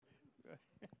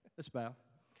Let's bow.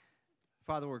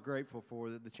 Father, we're grateful for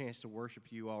the chance to worship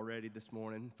you already this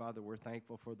morning. Father, we're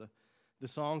thankful for the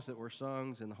songs that were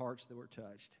sung and the hearts that were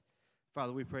touched.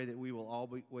 Father, we pray that we will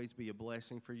always be a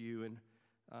blessing for you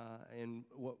and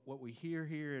what we hear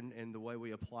here and the way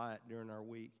we apply it during our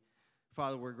week.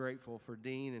 Father, we're grateful for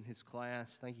Dean and his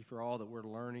class. Thank you for all that we're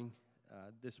learning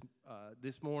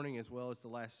this morning as well as the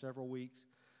last several weeks.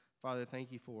 Father,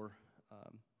 thank you for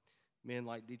men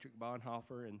like Dietrich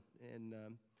Bonhoeffer and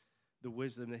the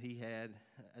wisdom that he had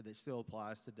that still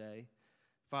applies today.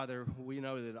 Father, we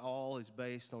know that all is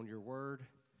based on your word,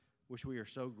 which we are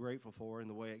so grateful for in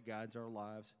the way it guides our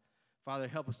lives. Father,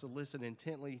 help us to listen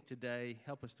intently today.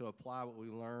 Help us to apply what we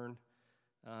learn.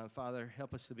 Father,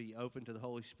 help us to be open to the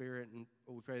Holy Spirit, and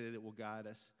we pray that it will guide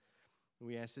us. And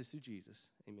we ask this through Jesus.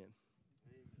 Amen.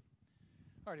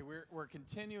 All righty, we're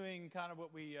continuing kind of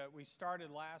what we started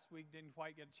last week. Didn't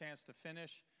quite get a chance to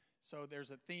finish. So there's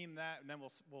a theme that, and then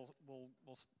we'll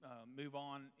move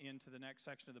on into the next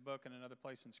section of the book and another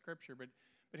place in Scripture. But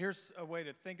here's a way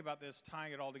to think about this,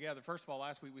 tying it all together. First of all,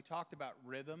 last week we talked about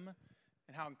rhythm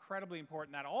and how incredibly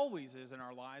important that always is in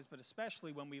our lives, but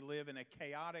especially when we live in a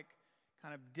chaotic,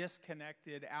 kind of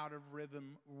disconnected, out of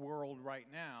rhythm world right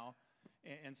now.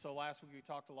 And so last week we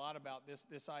talked a lot about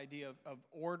this idea of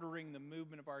ordering the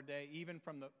movement of our day, even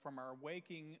from our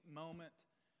waking moment,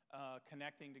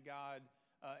 connecting to God.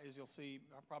 As you'll see,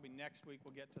 probably next week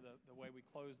we'll get to the way we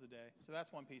close the day. So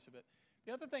that's one piece of it.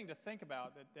 The other thing to think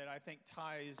about that I think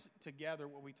ties together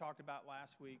what we talked about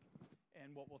last week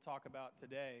and what we'll talk about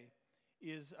today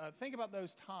is think about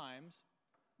those times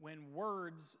when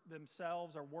words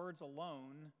themselves or words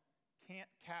alone can't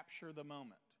capture the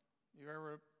moment. You've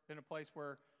ever been a place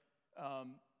where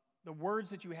the words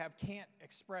that you have can't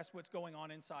express what's going on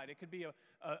inside? It could be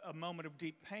a moment of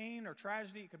deep pain or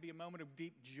tragedy. It could be a moment of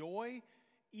deep joy.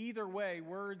 Either way,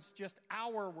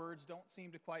 our words don't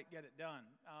seem to quite get it done.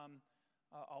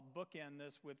 I'll bookend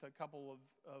this with a couple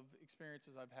of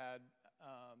experiences I've had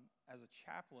as a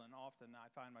chaplain. Often I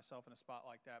find myself in a spot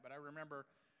like that. But I remember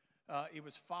it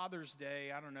was Father's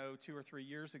Day, 2 or 3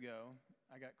 years ago.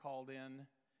 I got called in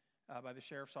by the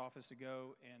sheriff's office to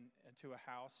go to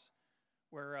a house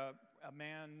where a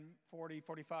man,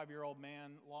 45-year-old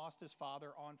man, lost his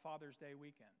father on Father's Day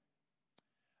weekend.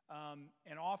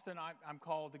 And often I'm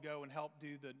called to go and help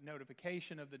do the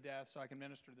notification of the death so I can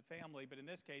minister to the family. But in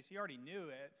this case, he already knew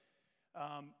it.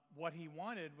 What he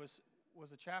wanted was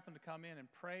a chaplain to come in and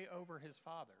pray over his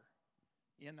father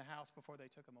in the house before they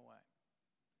took him away.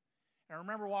 And I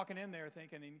remember walking in there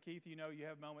thinking, and Keith, you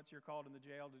have moments you're called in the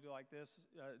jail to do like this,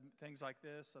 things like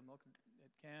this. I'm looking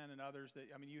at Ken and others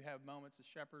you have moments as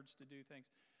shepherds to do things.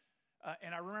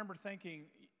 And I remember thinking,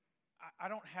 I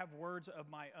don't have words of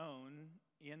my own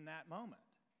in that moment.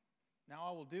 Now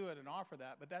I will do it and offer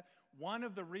that, but that one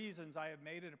of the reasons I have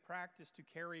made it a practice to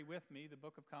carry with me the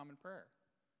Book of Common Prayer,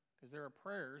 because there are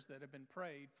prayers that have been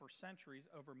prayed for centuries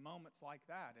over moments like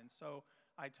that. And so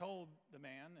I told the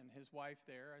man and his wife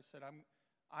there, I said,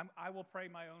 I will pray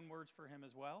my own words for him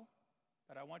as well,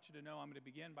 but I want you to know I'm going to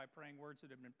begin by praying words that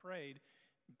have been prayed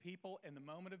in people in the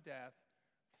moment of death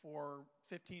for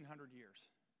 1,500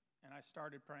 years. And I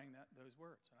started praying those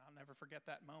words, and I'll never forget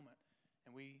that moment.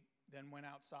 And we then went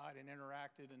outside and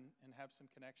interacted and have some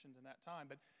connections in that time.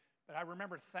 But I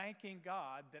remember thanking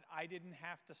God that I didn't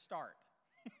have to start.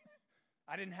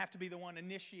 I didn't have to be the one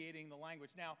initiating the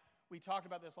language. Now, we talked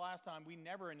about this last time. We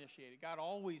never initiate it. God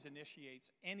always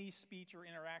initiates any speech or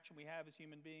interaction we have as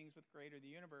human beings with the Creator of the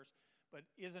universe. But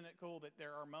isn't it cool that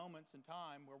there are moments in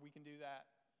time where we can do that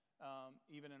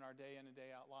even in our day in and day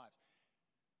out lives?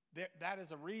 That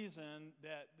is a reason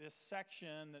that this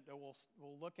section that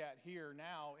we'll look at here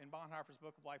now in Bonhoeffer's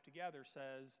Book of Life Together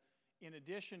says, in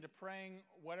addition to praying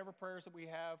whatever prayers that we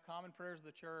have, common prayers of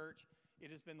the church,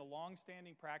 it has been the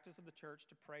long-standing practice of the church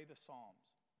to pray the Psalms.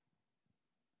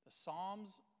 The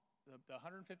Psalms, the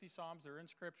 150 Psalms that are in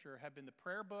Scripture, have been the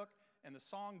prayer book and the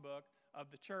song book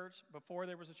of the church before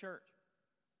there was a church.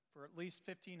 For at least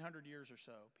 1,500 years or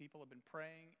so, people have been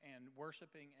praying and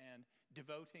worshiping and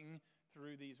devoting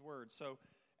through these words. So,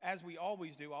 as we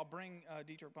always do, I'll bring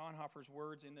Dietrich Bonhoeffer's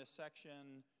words in this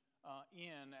section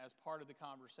in as part of the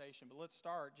conversation. But let's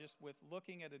start just with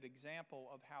looking at an example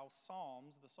of how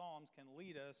the Psalms can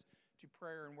lead us to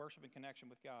prayer and worship and connection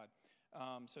with God.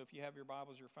 So if you have your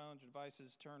Bibles, your phones, your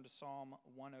devices, turn to Psalm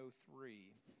 103.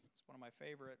 It's one of my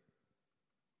favorite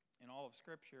in all of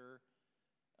Scripture.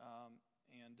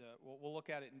 And we'll look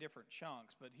at it in different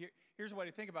chunks. But here's a way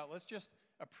to think about it. Let's just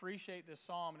appreciate this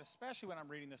psalm, and especially when I'm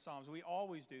reading the Psalms. We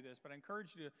always do this, but I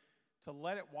encourage you to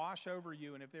let it wash over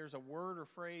you. And if there's a word or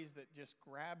phrase that just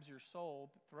grabs your soul,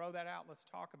 throw that out. Let's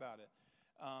talk about it.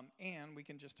 And we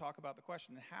can just talk about the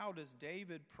question, how does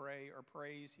David pray or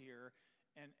praise here,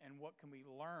 and what can we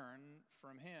learn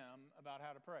from him about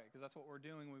how to pray? Because that's what we're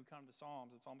doing when we come to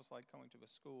Psalms. It's almost like going to a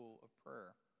school of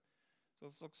prayer. So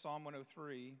let's look Psalm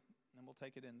 103, and then we'll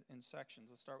take it in sections.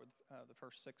 Let's start with the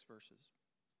first 6 verses.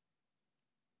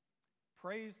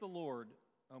 Praise the Lord,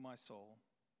 O my soul.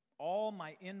 All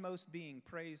my inmost being,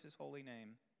 praise his holy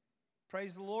name.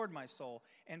 Praise the Lord, my soul,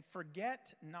 and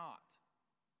forget not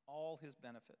all his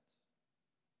benefits,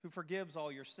 who forgives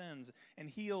all your sins and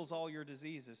heals all your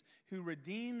diseases, who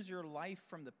redeems your life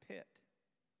from the pit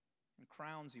and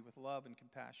crowns you with love and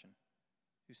compassion,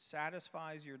 who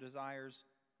satisfies your desires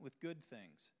with good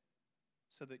things,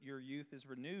 so that your youth is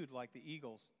renewed like the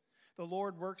eagles. The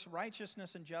Lord works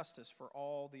righteousness and justice for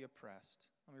all the oppressed.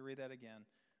 Let me read that again.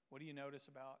 What do you notice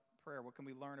about prayer? What can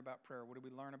we learn about prayer? What do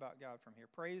we learn about God from here?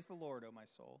 Praise the Lord, O my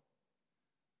soul.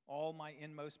 All my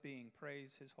inmost being,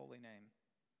 praise his holy name.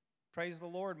 Praise the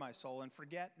Lord, my soul, and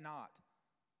forget not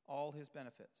all his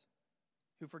benefits,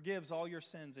 who forgives all your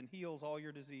sins and heals all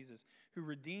your diseases, who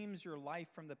redeems your life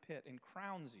from the pit and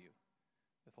crowns you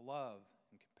with love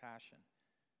and compassion,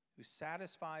 who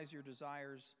satisfies your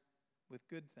desires with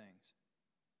good things,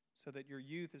 so that your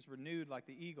youth is renewed like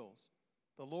the eagles.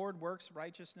 The Lord works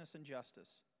righteousness and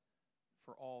justice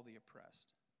for all the oppressed.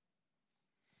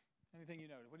 Anything you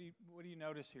notice? What do you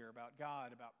notice here about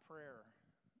God, about prayer?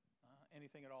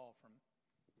 Anything at all from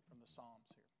the Psalms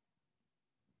here?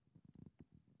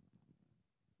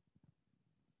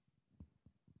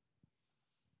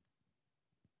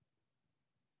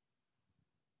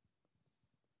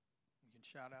 You can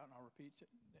shout out and I'll repeat it,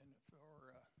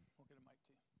 or we'll get a mic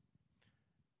to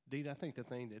you. Dean, I think the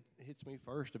thing that hits me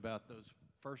first about those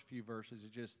first few verses is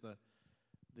just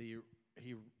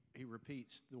he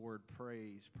repeats the word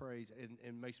praise,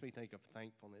 and makes me think of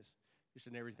thankfulness. Just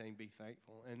in everything, be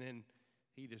thankful. And then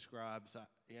he describes,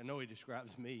 I know he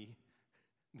describes me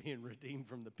being redeemed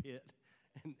from the pit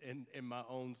and my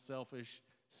own selfish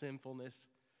sinfulness.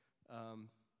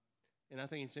 And I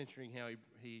think it's interesting how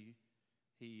he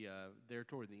there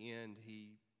toward the end,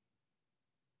 he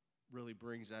really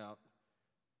brings out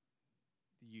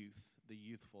the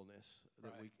youthfulness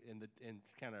that right. and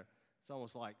kind of, it's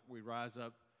almost like we rise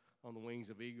up on the wings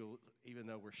of eagles, even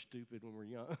though we're stupid when we're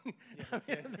young.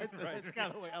 Yes, That's kind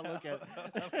of the way I look at it.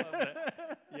 I love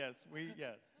that. Yes,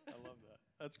 I love that.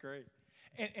 That's great.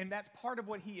 And that's part of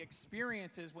what he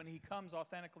experiences when he comes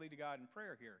authentically to God in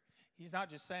prayer here. He's not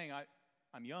just saying,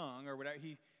 I'm young or whatever.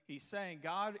 He's saying,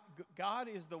 God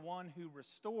is the one who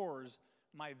restores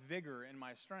my vigor and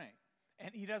my strength.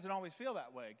 And he doesn't always feel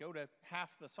that way. Go to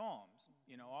half the Psalms.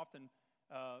 Often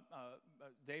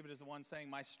David is the one saying,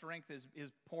 my strength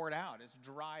is poured out. It's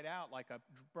dried out like a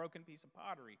broken piece of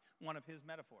pottery, one of his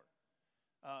metaphors.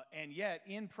 And yet,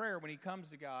 in prayer, when he comes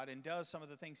to God and does some of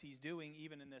the things he's doing,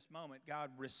 even in this moment,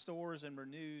 God restores and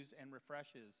renews and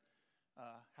refreshes.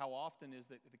 How often is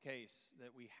that the case that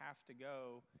we have to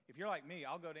go? If you're like me,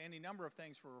 I'll go to any number of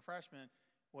things for refreshment.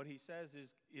 What he says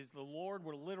is the Lord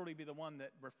will literally be the one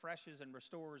that refreshes and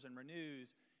restores and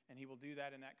renews, and he will do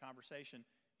that in that conversation,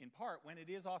 in part, when it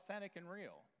is authentic and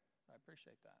real. I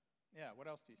appreciate that. Yeah, what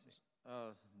else do you see?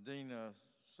 Dean,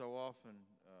 so often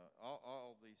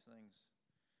all these things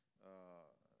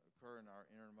occur in our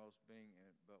innermost being,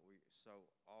 but we so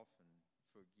often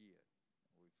forget.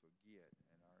 We forget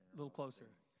in our innermost A little closer.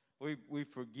 being. We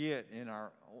forget in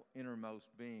our innermost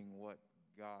being what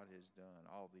God has done,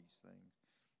 all these things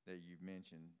that you've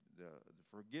mentioned. The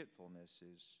forgetfulness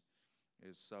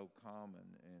is so common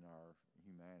in our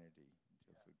humanity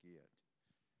to forget.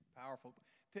 Powerful.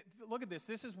 Look at this.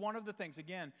 This is one of the things,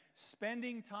 again,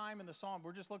 spending time in the Psalm.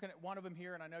 We're just looking at one of them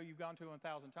here, and I know you've gone to them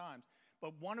 1,000 times.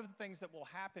 But one of the things that will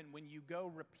happen when you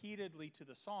go repeatedly to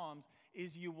the Psalms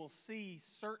is you will see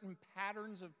certain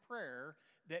patterns of prayer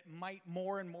that might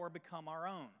more and more become our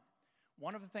own.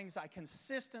 One of the things I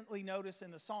consistently notice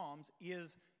in the Psalms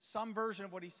is some version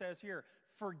of what he says here.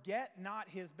 Forget not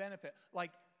his benefit.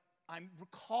 Like, I'm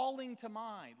recalling to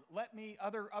mind.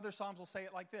 Other Psalms will say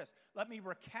it like this. Let me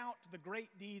recount the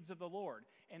great deeds of the Lord.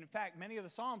 And in fact, many of the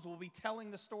Psalms will be telling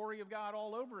the story of God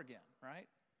all over again, right?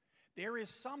 There is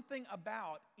something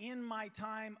about, in my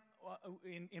time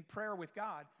in prayer with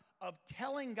God, of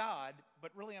telling God,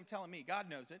 but really I'm telling me, God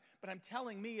knows it, but I'm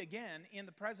telling me again in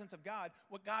the presence of God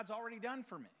what God's already done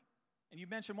for me. And you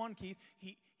mentioned one, Keith,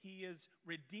 he is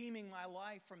redeeming my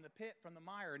life from the pit, from the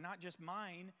mire, not just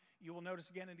mine. You will notice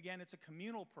again and again it's a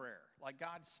communal prayer, like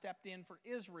God stepped in for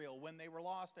Israel when they were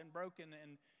lost and broken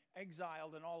and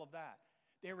exiled and all of that.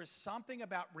 There is something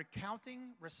about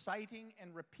recounting, reciting,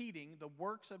 and repeating the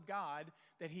works of God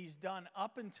that he's done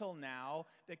up until now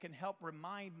that can help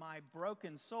remind my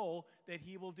broken soul that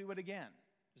he will do it again.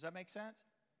 Does that make sense?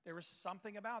 There is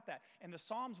something about that. And the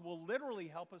Psalms will literally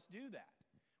help us do that.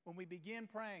 When we begin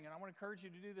praying, and I want to encourage you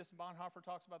to do this, and Bonhoeffer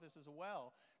talks about this as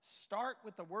well, start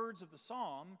with the words of the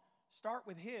Psalm, start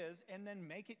with his, and then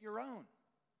make it your own,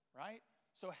 right?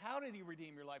 So how did he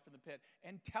redeem your life from the pit?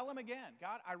 And tell him again,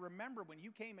 God, I remember when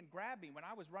you came and grabbed me when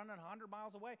I was running 100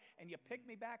 miles away, and you picked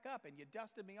me back up, and you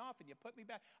dusted me off, and you put me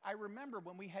back. I remember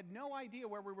when we had no idea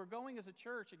where we were going as a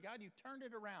church, and God, you turned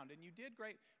it around, and you did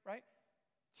great, right?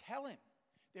 Tell him.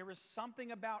 There is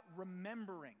something about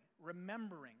remembering,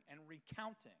 and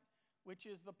recounting, which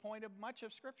is the point of much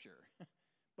of Scripture.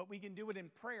 But we can do it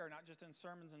in prayer, not just in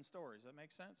sermons and stories. That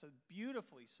makes sense? So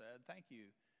beautifully said. Thank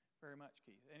you very much,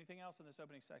 Keith. Anything else in this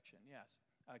opening section? Yes.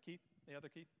 Keith? The other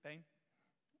Keith? Payne?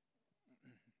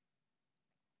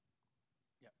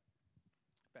 Yep.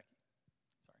 Becky.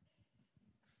 Sorry.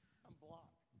 I'm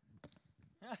blocked.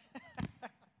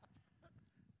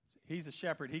 He's a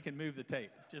shepherd. He can move the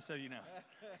tape, just so you know.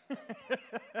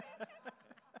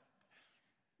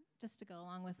 Just to go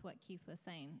along with what Keith was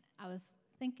saying, I was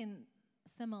thinking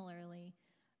similarly,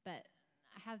 but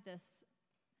I have this.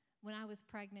 When I was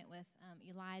pregnant with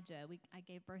Elijah, I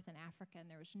gave birth in Africa, and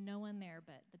there was no one there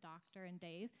but the doctor and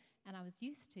Dave. And I was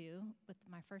used to, with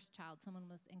my first child, someone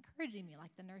was encouraging me,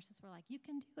 like the nurses were like, you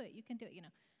can do it, you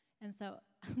know. And so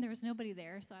there was nobody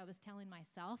there, so I was telling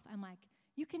myself, I'm like,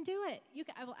 you can do it.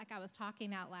 Like I was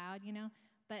talking out loud, you know.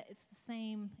 But it's the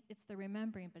same, it's the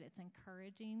remembering, but it's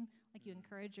encouraging. Like you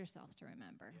encourage yourself to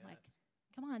remember. Yes. Like,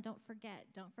 come on, don't forget.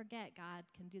 Don't forget God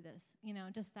can do this. You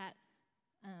know, just that.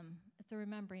 It's a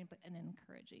remembering, but an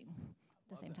encouraging at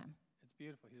the same time. It's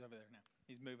beautiful. He's over there now.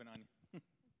 He's moving on you.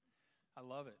 I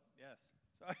love it. Yes.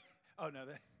 So,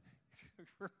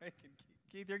 we're making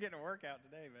Keith, you're getting a workout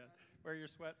today, man. Wear your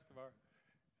sweats tomorrow.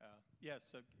 Yes.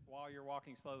 So while you're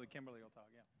walking slowly, Kimberly will talk.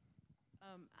 Yeah.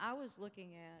 I was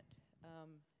looking at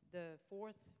the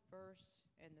 4th verse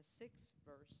and the 6th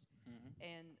verse,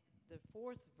 and the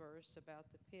 4th verse about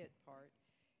the pit part,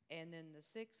 and then the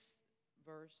 6th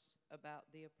verse about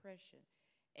the oppression.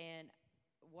 And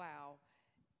wow,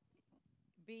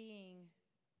 being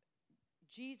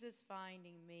Jesus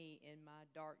finding me in my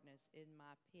darkness, in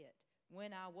my pit,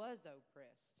 when I was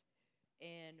oppressed.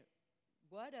 And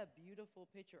what a beautiful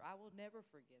picture. I will never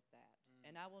forget that.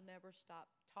 And I will never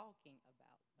stop talking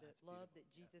about the love that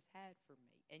Jesus had for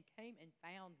me and came and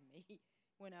found me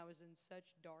when I was in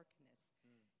such darkness.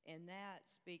 And that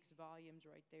speaks volumes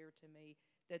right there to me,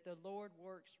 that the Lord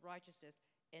works righteousness,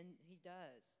 and he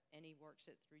does, and he works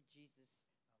it through Jesus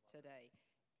today,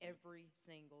 every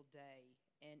single day.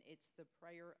 And it's the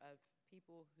prayer of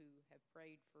people who have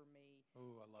prayed for me.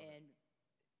 Oh, I love and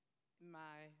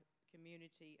my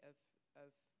community of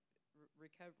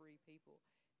recovery people.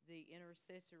 The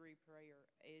intercessory prayer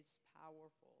is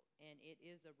powerful, and it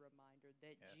is a reminder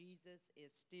that Jesus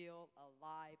is still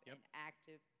alive and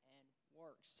active and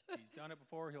works. He's done it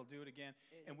before. He'll do it again.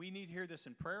 And we need to hear this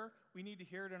in prayer. We need to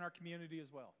hear it in our community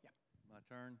as well. Yeah. My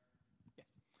turn? Yes.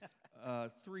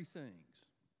 3 things.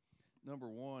 Number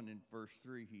 1, in verse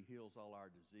 3, he heals all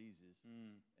our diseases.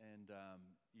 And,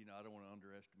 I don't want to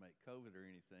underestimate COVID or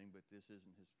anything, but this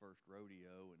isn't his first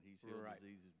rodeo, and he's healed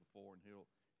diseases before, and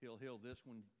he'll heal this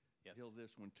one, heal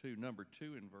this one too. Number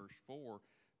 2, in verse 4,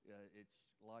 it's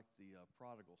like the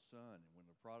prodigal son. And when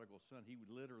the prodigal son, he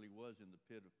literally was in the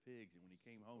pit of pigs, and when he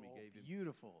came home, he gave him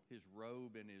his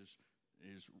robe and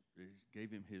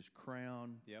gave him his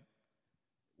crown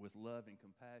with love and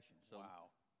compassion. So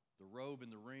the robe and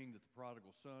the ring that the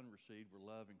prodigal son received were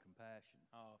love and compassion.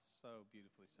 Oh, so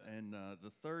beautifully said. And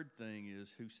the third thing is,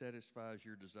 who satisfies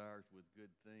your desires with good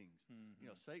things.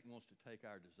 Satan wants to take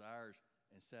our desires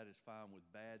and satisfy them with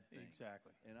bad things.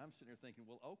 Exactly. And I'm sitting there thinking,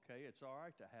 well, okay, it's all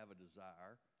right to have a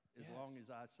desire, as long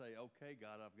as I say, okay,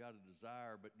 God, I've got a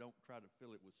desire, but don't try to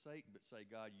fill it with Satan, but say,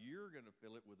 God, you're going to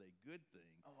fill it with a good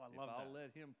thing. Oh, I love that. If I'll let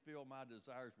him fill my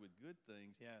desires with good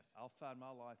things, I'll find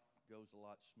my life goes a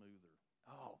lot smoother.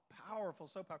 Oh, powerful,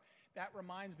 so powerful. That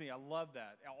reminds me, I love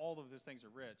that. All of those things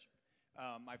are rich.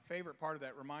 My favorite part of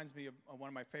that reminds me of one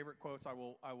of my favorite quotes. I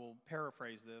will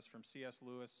paraphrase this from C.S.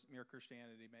 Lewis, Mere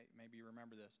Christianity. Maybe you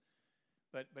remember this.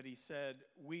 But he said,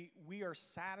 we are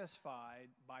satisfied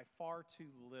by far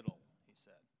too little, he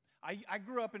said. I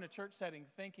grew up in a church setting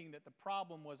thinking that the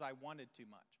problem was I wanted too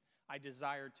much. I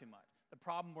desired too much. The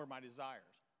problem were my desires.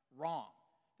 Wrong.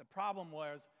 The problem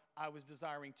was I was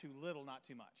desiring too little, not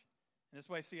too much. And this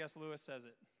way C.S. Lewis says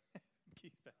it.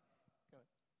 Keith, go ahead.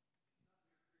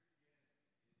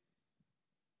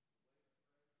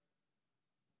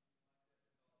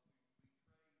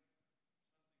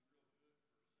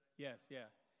 Yes, yeah,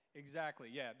 exactly.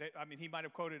 Yeah, I mean, he might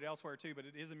have quoted it elsewhere too, but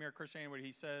it is in Mere Christianity where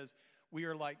he says, we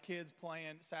are like kids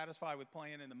satisfied with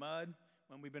playing in the mud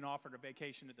when we've been offered a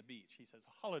vacation at the beach. He says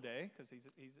holiday, because he's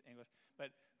English, but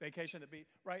vacation at the beach,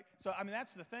 right? So, I mean,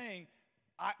 that's the thing.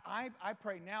 I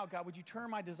pray now, God, would you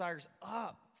turn my desires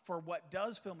up for what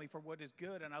does fill me, for what is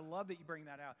good? And I love that you bring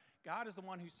that out. God is the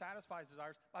one who satisfies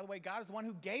desires. By the way, God is the one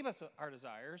who gave us our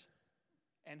desires.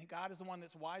 And God is the one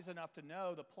that's wise enough to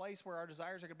know the place where our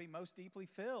desires are going to be most deeply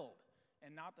filled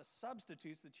and not the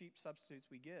substitutes, the cheap substitutes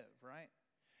we give, right?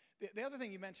 The other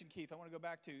thing you mentioned, Keith, I want to go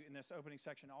back to in this opening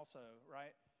section also,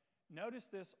 right? Notice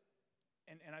this,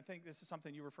 and I think this is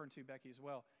something you're referring to, Becky, as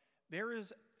well. There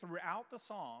is, throughout the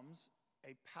Psalms,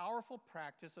 a powerful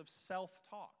practice of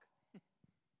self-talk.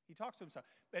 He talks to himself.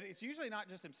 But it's usually not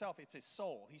just himself, it's his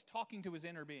soul. He's talking to his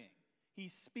inner being.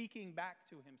 He's speaking back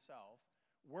to himself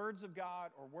words of God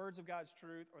or words of God's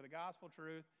truth or the gospel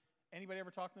truth. Anybody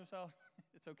ever talk to themselves?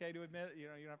 It's okay to admit it. You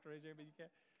know, you don't have to raise your hand, but you can,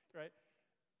 right?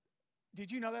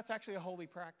 Did you know that's actually a holy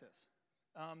practice?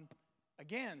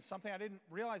 Again, something I didn't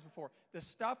realize before. The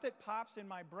stuff that pops in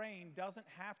my brain doesn't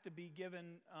have to be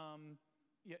given,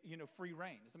 free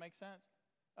rein. Does that make sense?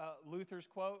 Luther's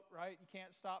quote, right? You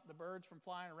can't stop the birds from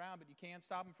flying around, but you can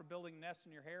stop them from building nests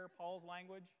in your hair. Paul's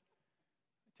language.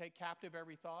 Take captive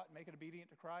every thought and make it obedient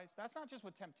to Christ. That's not just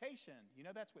with temptation. You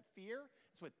know, that's with fear.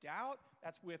 It's with doubt.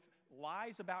 That's with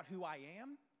lies about who I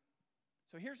am.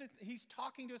 So he's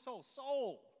talking to his soul.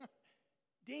 Soul,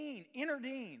 Dean, inner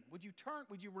Dean, would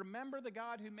you remember the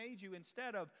God who made you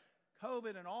instead of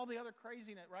COVID and all the other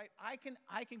craziness, right? I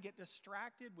can get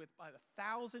distracted by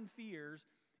 1,000 fears,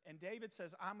 and David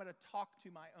says, I'm going to talk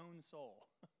to my own soul.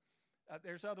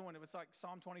 There's another one, it was like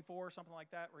Psalm 24 or something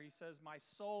like that, where he says, my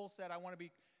soul said, I want to be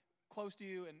close to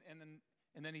you,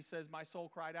 and then he says, my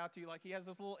soul cried out to you. Like he has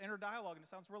this little inner dialogue, and it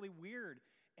sounds really weird,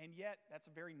 and yet that's a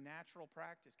very natural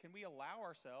practice. Can we allow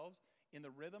ourselves, in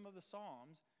the rhythm of the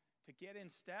Psalms, to get in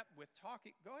step with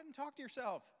talking? Go ahead and talk to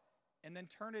yourself, and then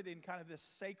turn it in kind of this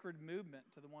sacred movement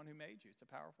to the one who made you. It's a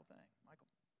powerful thing. Michael?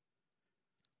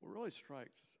 What really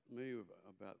strikes me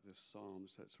about this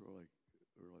Psalms that's really,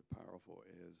 really powerful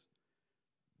is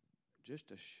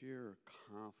just a sheer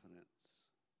confidence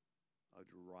of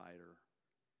the writer,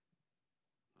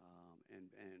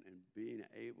 and being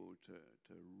able to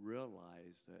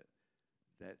realize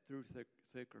that through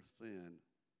thick or thin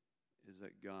is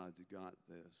that God's got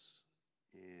this.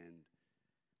 And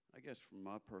I guess from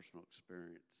my personal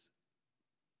experience,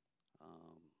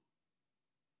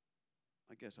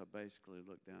 I guess I basically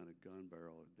looked down a gun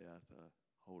barrel of death a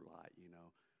whole lot,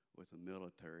 with the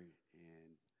military.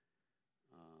 And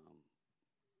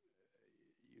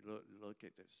you look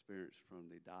at the experience from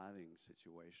the diving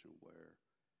situation where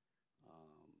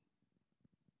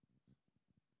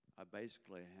I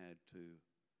basically had to,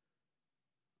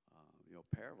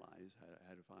 paralyzed,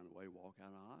 had to find a way to walk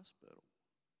out of the hospital.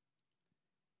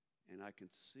 And I can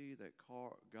see that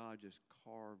God just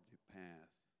carved the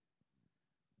path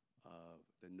of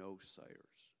the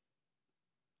no-sayers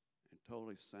and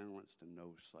totally silenced the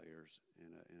no-sayers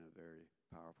in a very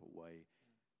powerful way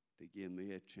to give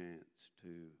me a chance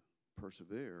to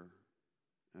persevere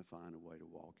and find a way to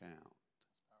walk out.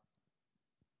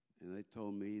 And they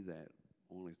told me that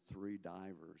only 3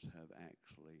 divers have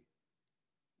actually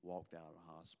walked out of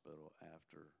the hospital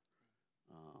after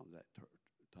that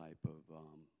type of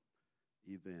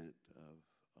event of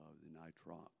the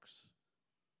nitrox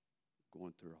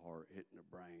going through the heart, hitting the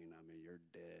brain. I mean, you're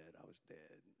dead. I was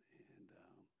dead.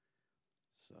 And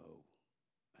so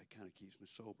that kind of keeps me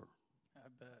sober. I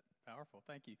bet. Powerful.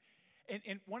 Thank you.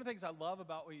 And one of the things I love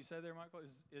about what you said there, Michael,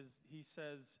 is he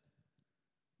says,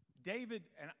 David,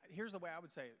 and here's the way I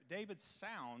would say it, David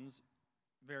sounds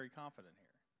very confident here.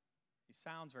 He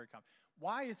sounds very confident.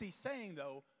 Why is he saying,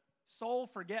 though, soul,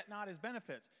 forget not his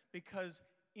benefits? Because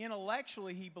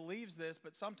intellectually he believes this,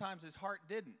 but sometimes his heart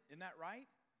didn't. Isn't that right?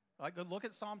 Like, look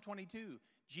at Psalm 22.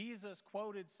 Jesus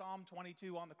quoted Psalm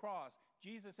 22 on the cross.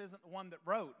 Jesus isn't the one that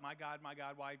wrote, my God,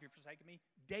 why have you forsaken me?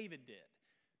 David did.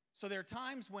 So there are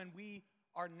times when we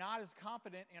are not as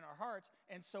confident in our hearts,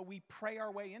 and so we pray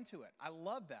our way into it. I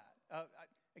love that.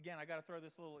 Again, I got to throw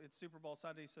this it's Super Bowl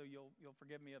Sunday, so you'll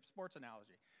forgive me a sports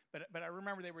analogy. But I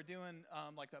remember they were doing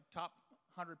like the top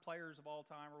 100 players of all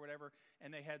time or whatever,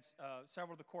 and they had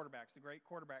several of the quarterbacks, the great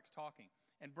quarterbacks talking.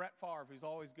 And Brett Favre, who's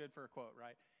always good for a quote,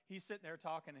 right? He's sitting there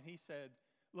talking, and he said,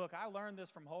 look, I learned this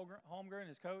from Holmgren,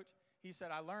 his coach. He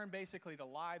said, I learned basically to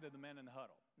lie to the men in the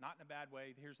huddle. Not in a bad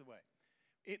way. Here's the way.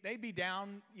 They'd be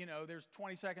down, there's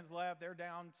 20 seconds left. They're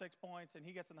down 6 points, and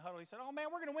he gets in the huddle. He said, oh, man,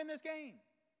 we're going to win this game.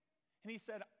 And he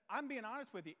said, I'm being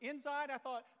honest with you. Inside, I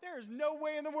thought, there is no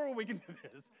way in the world we can do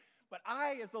this. But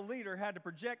I, as the leader, had to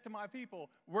project to my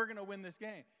people, we're going to win this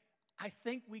game. I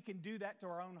think we can do that to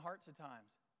our own hearts at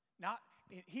times.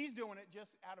 He's doing it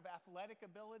just out of athletic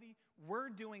ability. We're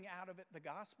doing out of it the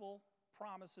gospel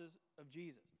promises of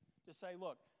Jesus. To say,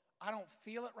 look, I don't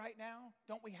feel it right now.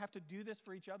 Don't we have to do this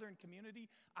for each other in community?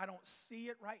 I don't see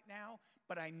it right now,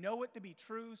 but I know it to be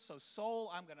true. So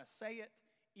soul, I'm going to say it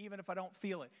even if I don't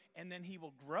feel it. And then he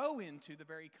will grow into the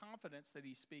very confidence that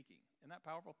he's speaking. Isn't that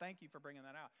powerful? Thank you for bringing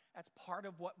that out. That's part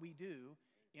of what we do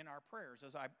in our prayers,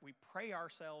 as we pray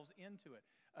ourselves into it.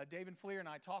 David Fleer and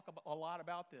I talk a lot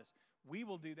about this. We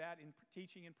will do that in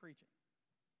teaching and preaching.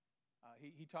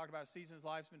 He talked about a season in his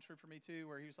life, it's been true for me too,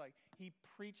 where he was like, he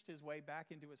preached his way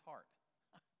back into his heart.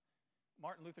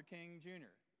 Martin Luther King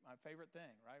Jr., my favorite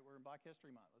thing, right? We're in Black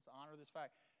History Month. Let's honor this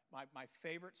fact. My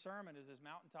favorite sermon is his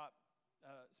mountaintop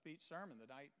speech sermon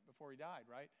the night before he died,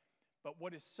 right? But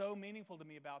what is so meaningful to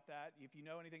me about that, if you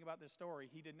know anything about this story,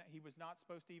 he was not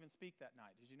supposed to even speak that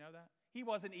night. Did you know that? He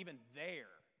wasn't even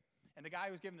there. And the guy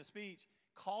who was giving the speech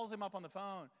calls him up on the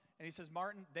phone, and he says,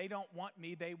 Martin, they don't want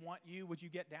me, they want you. Would you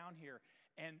get down here?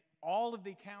 And all of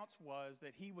the accounts was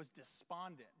that he was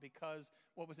despondent because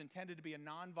what was intended to be a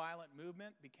nonviolent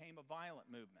movement became a violent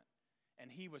movement.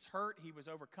 And he was hurt, he was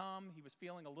overcome, he was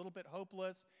feeling a little bit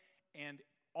hopeless, and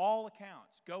all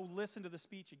accounts, go listen to the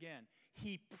speech again.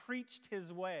 He preached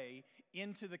his way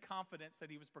into the confidence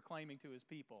that he was proclaiming to his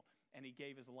people, and he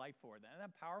gave his life for it. Isn't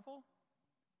that powerful?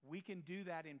 We can do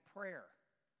that in prayer.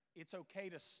 It's okay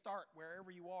to start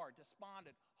wherever you are,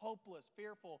 despondent, hopeless,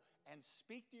 fearful, and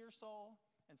speak to your soul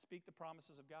and speak the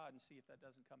promises of God and see if that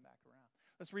doesn't come back around.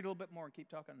 Let's read a little bit more and keep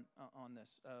talking on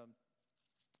this.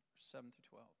 7 through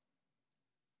 12.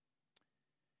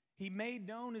 He made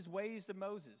known his ways to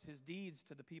Moses, his deeds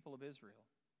to the people of Israel.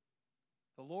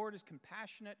 The Lord is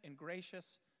compassionate and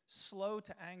gracious, slow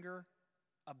to anger,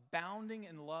 abounding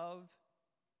in love.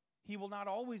 He will not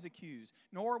always accuse,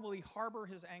 nor will he harbor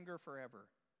his anger forever.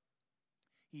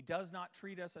 He does not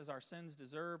treat us as our sins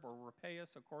deserve or repay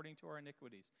us according to our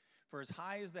iniquities. For as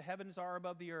high as the heavens are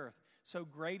above the earth, so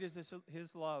great is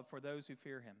his love for those who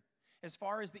fear him. As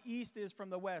far as the east is from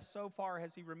the west, so far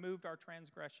has he removed our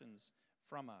transgressions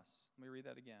from us. Let me read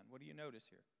that again. What do you notice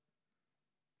here?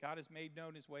 God has made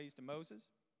known his ways to Moses,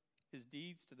 his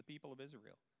deeds to the people of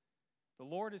Israel. The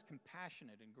Lord is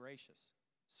compassionate and gracious,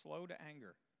 slow to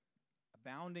anger,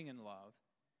 abounding in love.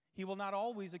 He will not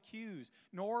always accuse,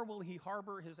 nor will he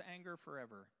harbor his anger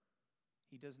forever.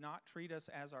 He does not treat us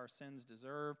as our sins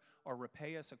deserve or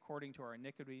repay us according to our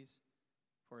iniquities.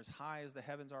 For as high as the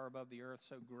heavens are above the earth,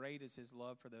 so great is his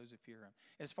love for those who fear him.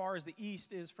 As far as the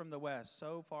east is from the west,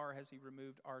 so far has he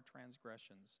removed our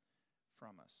transgressions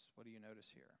from us. What do you notice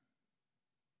here?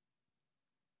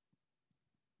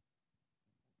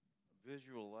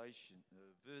 Visualization.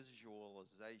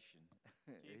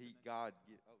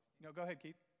 No, go ahead,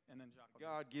 Keith, and then Jacques.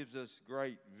 God gives us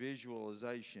great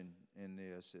visualization in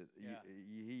this.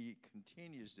 He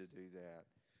continues to do that.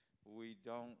 We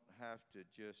don't have to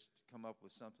just come up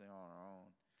with something on our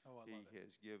own. Oh, I He love it.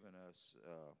 has given us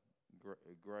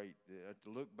great, to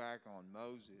look back on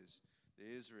Moses, the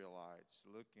Israelites,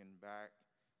 looking back,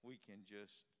 we can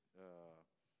just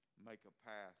make a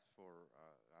path for,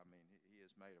 he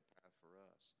has made a path for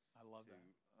us. I love to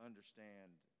that.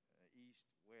 understand east,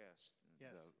 west,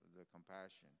 Yes. the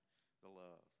compassion, the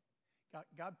love.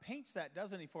 God paints that,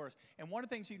 doesn't he, for us? And one of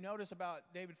the things you notice about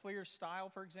David Fleer's style,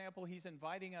 for example, he's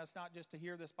inviting us not just to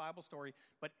hear this Bible story,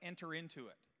 but enter into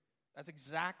it. That's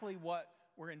exactly what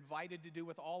we're invited to do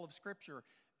with all of Scripture.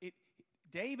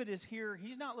 David is here.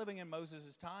 He's not living in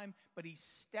Moses' time, but he's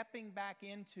stepping back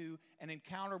into an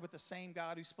encounter with the same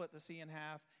God who split the sea in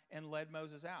half and led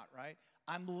Moses out, right?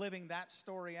 I'm living that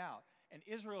story out. And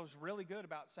Israel is really good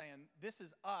about saying, this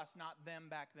is us, not them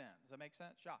back then. Does that make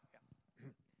sense? Jacques, yeah.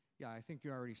 Yeah, I think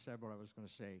you already said what I was going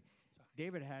to say.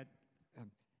 David had,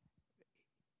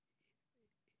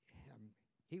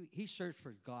 he searched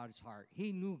for God's heart.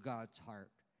 He knew God's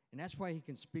heart. And that's why he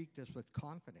can speak this with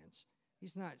confidence.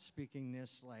 He's not speaking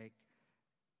this like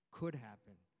could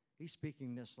happen. He's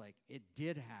speaking this like it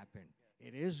did happen.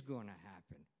 It is going to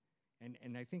happen.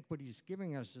 And I think what he's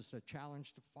giving us is a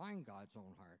challenge to find God's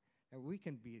own heart, that we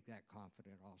can be that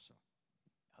confident also.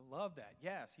 I love that.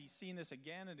 Yes, he's seen this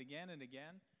again and again and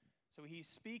again. So he's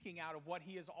speaking out of what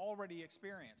he has already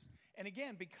experienced. And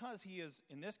again, because he is,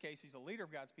 in this case, he's a leader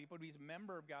of God's people, he's a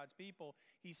member of God's people,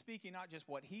 he's speaking not just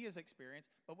what he has experienced,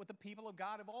 but what the people of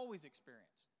God have always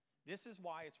experienced. This is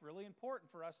why it's really important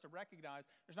for us to recognize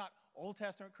there's not Old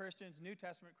Testament Christians, New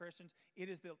Testament Christians. It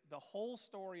is the whole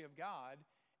story of God,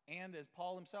 And as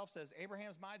Paul himself says,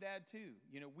 Abraham's my dad too.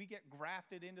 We get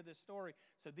grafted into this story.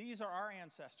 So these are our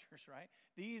ancestors, right?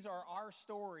 These are our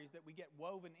stories that we get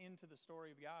woven into the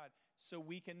story of God so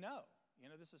we can know.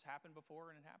 This has happened before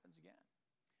and it happens again.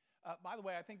 By the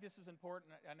way, I think this is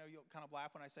important. I know you'll kind of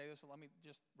laugh when I say this, but let me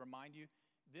just remind you,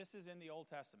 this is in the Old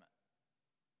Testament.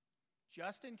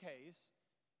 Just in case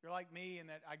you're like me and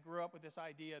that I grew up with this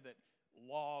idea that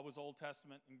law was Old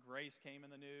Testament and grace came in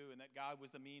the New, and that God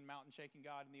was the mean mountain-shaking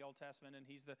God in the Old Testament, and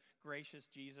he's the gracious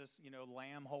Jesus,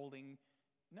 lamb-holding.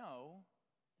 No.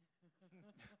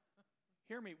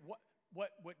 Hear me.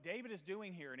 What David is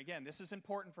doing here, and again, this is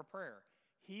important for prayer,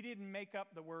 he didn't make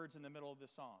up the words in the middle of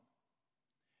this psalm.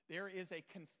 There is a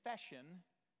confession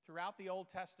throughout the Old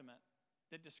Testament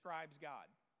that describes God.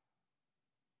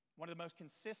 One of the most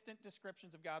consistent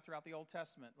descriptions of God throughout the Old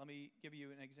Testament, let me give you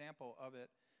an example of it.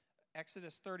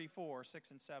 Exodus 34,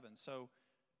 6 and 7. So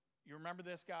you remember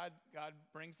this, God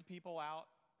brings the people out.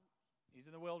 He's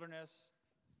in the wilderness.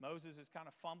 Moses is kind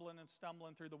of fumbling and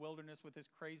stumbling through the wilderness with this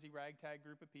crazy ragtag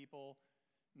group of people.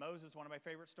 Moses, one of my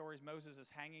favorite stories, Moses is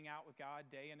hanging out with God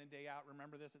day in and day out.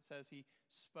 Remember this? It says he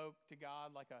spoke to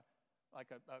God like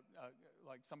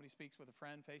somebody speaks with a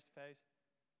friend face to face.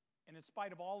 And in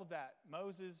spite of all of that,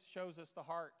 Moses shows us the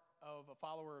heart of a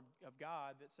follower of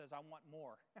God that says, I want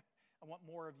more. I want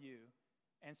more of you.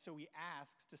 And so he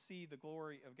asks to see the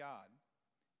glory of God.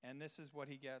 And this is what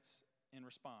he gets in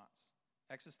response.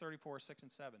 Exodus 34, 6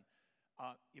 and 7.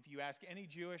 If you ask any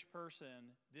Jewish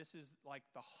person, this is like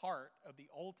the heart of the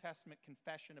Old Testament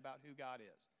confession about who God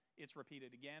is. It's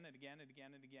repeated again and again and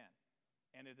again and again.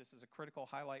 And this is a critical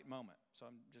highlight moment. So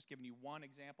I'm just giving you one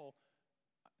example.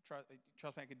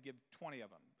 Trust me, I could give 20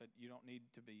 of them, but you don't need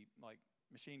to be like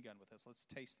machine gun with this. Let's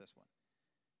taste this one.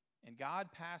 And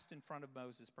God passed in front of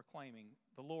Moses, proclaiming,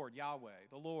 the Lord, Yahweh,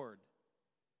 the Lord,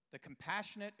 the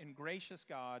compassionate and gracious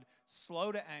God,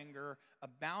 slow to anger,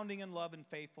 abounding in love and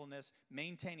faithfulness,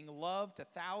 maintaining love to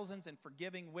thousands and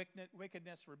forgiving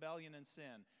wickedness, rebellion, and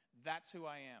sin. That's who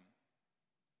I am.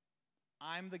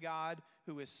 I'm the God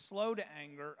who is slow to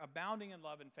anger, abounding in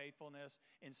love and faithfulness.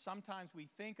 And sometimes we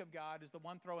think of God as the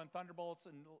one throwing thunderbolts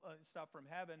and stuff from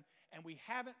heaven, and we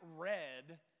haven't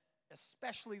read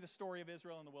especially the story of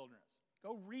Israel in the wilderness.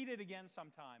 Go read it again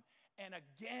sometime. And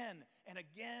again and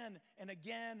again and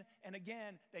again and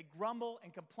again, they grumble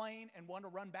and complain and want to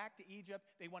run back to Egypt.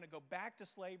 They want to go back to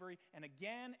slavery. And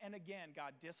again,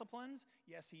 God disciplines.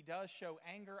 Yes, he does show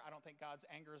anger. I don't think God's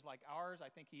anger is like ours. I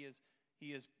think he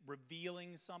is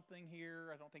revealing something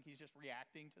here. I don't think he's just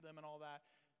reacting to them and all that.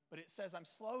 But it says, I'm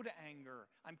slow to anger.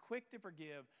 I'm quick to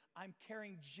forgive. I'm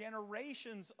carrying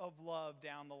generations of love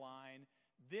down the line.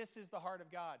 This is the heart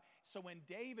of God. So when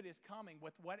David is coming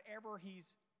with whatever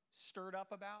he's stirred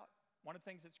up about, one of the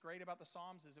things that's great about the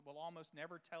Psalms is it will almost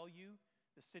never tell you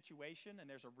the situation, and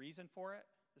there's a reason for it.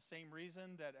 The same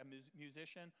reason that a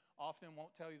musician often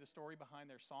won't tell you the story behind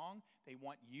their song. They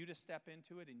want you to step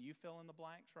into it and you fill in the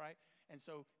blanks, right? And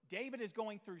so David is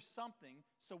going through something.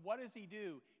 So what does he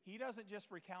do? He doesn't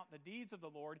just recount the deeds of the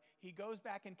Lord. He goes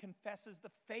back and confesses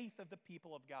the faith of the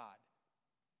people of God.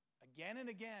 Again and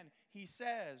again, he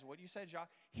says, what you said,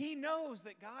 Jacques, he knows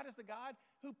that God is the God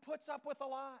who puts up with a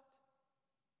lot.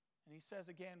 And he says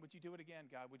again, would you do it again,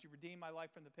 God? Would you redeem my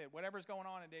life from the pit? Whatever's going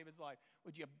on in David's life,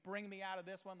 would you bring me out of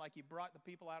this one like you brought the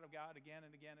people out of God again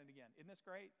and again and again? Isn't this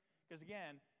great? Because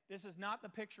again, this is not the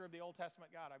picture of the Old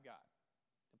Testament God I've got.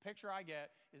 The picture I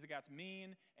get is that God's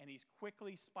mean and he's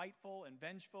quickly spiteful and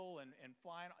vengeful and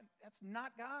flying. That's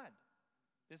not God.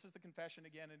 This is the confession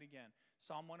again and again.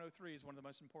 Psalm 103 is one of the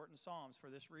most important psalms for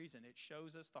this reason. It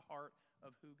shows us the heart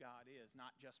of who God is,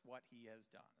 not just what he has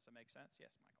done. Does that make sense?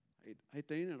 Yes, Michael. Hey,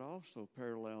 Dean, it also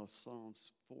parallels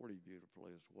Psalms 40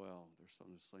 beautifully as well. There's some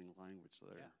of the same language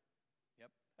there. Yeah.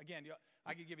 Yep. Again,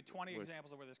 I could give you 20 examples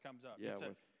of where this comes up. Yeah,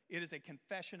 it is a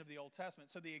confession of the Old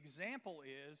Testament. So the example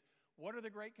is, what are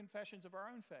the great confessions of our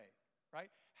own faith,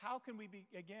 right? How can we be,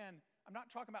 again, I'm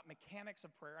not talking about mechanics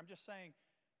of prayer. I'm just saying,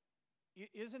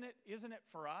 isn't it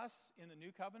for us in the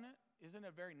New Covenant? Isn't it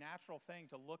a very natural thing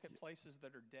to look at places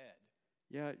that are dead?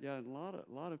 Yeah. A lot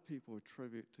of people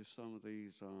attribute to some of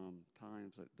these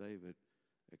times that David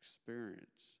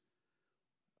experienced.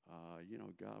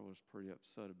 God was pretty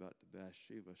upset about the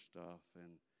Bathsheba stuff,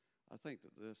 and I think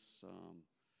that this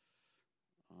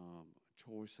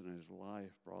choice in his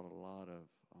life brought a lot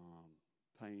of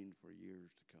pain for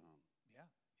years to come. Yeah.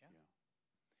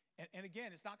 And again,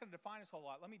 it's not going to define us a whole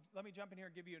lot. Let me jump in here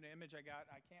and give you an image I got.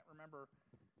 I can't remember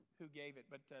who gave it,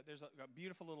 but there's a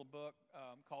beautiful little book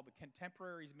called "The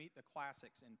Contemporaries Meet the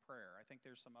Classics in Prayer." I think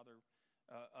there's some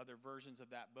other versions of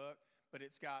that book, but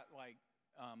it's got like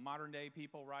modern-day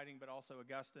people writing, but also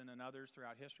Augustine and others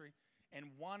throughout history. And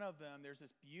one of them, there's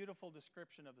this beautiful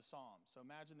description of the Psalms. So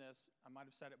imagine this. I might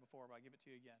have said it before, but I'll give it to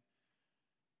you again.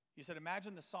 He said,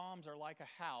 imagine the Psalms are like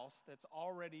a house that's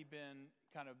already been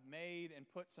kind of made and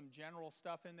put some general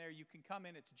stuff in there. You can come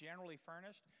in, it's generally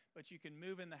furnished, but you can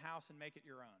move in the house and make it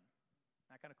your own.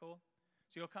 Isn't that kind of cool?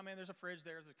 So you'll come in, there's a fridge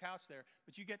there, there's a couch there,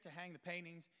 but you get to hang the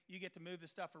paintings, you get to move the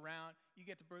stuff around, you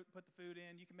get to put the food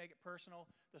in, you can make it personal.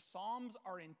 The Psalms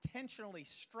are intentionally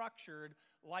structured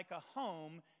like a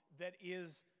home that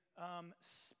is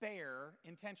spare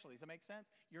intentionally. Does that make sense?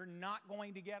 You're not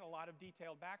going to get a lot of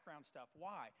detailed background stuff.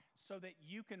 Why? So that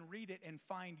you can read it and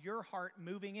find your heart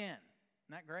moving in.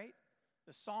 Isn't that great?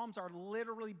 The Psalms are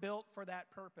literally built for that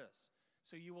purpose.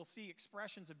 So you will see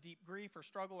expressions of deep grief or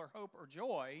struggle or hope or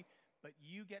joy, but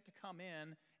you get to come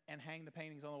in and hang the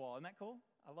paintings on the wall. Isn't that cool?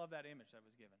 I love that image that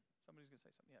was given. Somebody's going to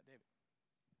say something. Yeah, David.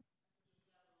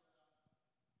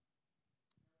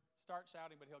 Start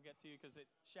shouting, but he'll get to you because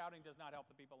shouting does not help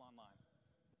the people online.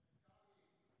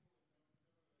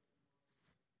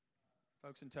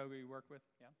 Folks in Togo you work with?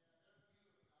 Yeah.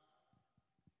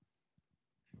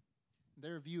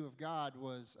 Their view of God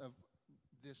was of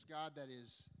this God that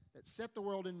set the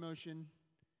world in motion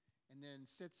and then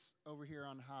sits over here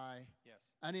on high,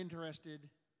 yes, uninterested,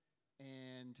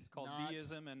 and it's called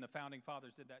deism, and the founding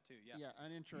fathers did that too. Yeah,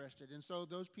 uninterested. And so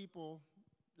those people,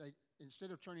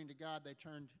 instead of turning to God, they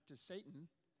turned to Satan,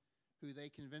 who they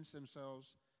convinced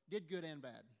themselves did good and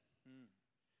bad.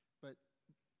 But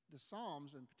the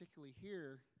Psalms, and particularly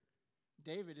here,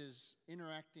 David is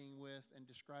interacting with and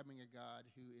describing a God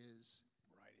who is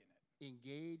right in it,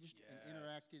 engaged and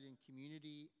interacted in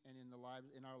community and in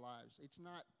our lives.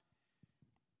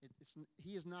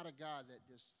 He is not a God that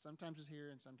just sometimes is here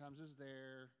and sometimes is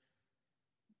there.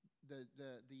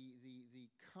 The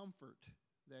comfort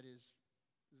that is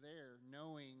there,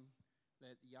 knowing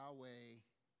that Yahweh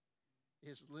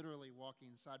is literally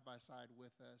walking side by side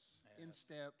with us, in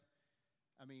step.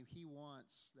 I mean, he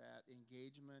wants that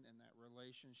engagement and that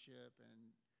relationship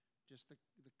and just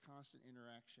the constant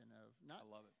interaction of not. I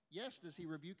love it. Yes, does he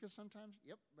rebuke us sometimes?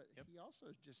 Yep, but he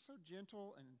also is just so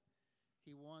gentle, and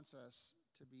he wants us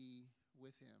to be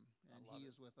with him, and he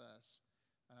is with us.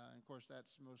 And of course,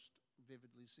 that's most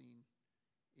vividly seen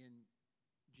in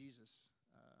Jesus,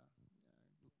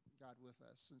 God with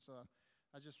us. And so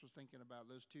I just was thinking about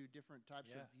those two different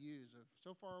types of views of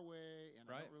so far away, and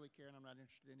I don't really care, and I'm not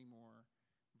interested anymore,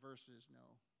 versus no,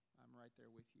 I'm right there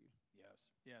with you.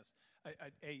 Yes.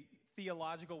 A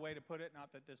theological way to put it,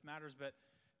 not that this matters, but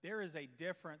there is a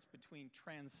difference between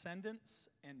transcendence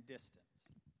and distance.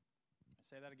 I'll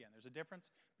say that again. There's a difference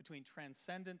between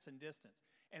transcendence and distance.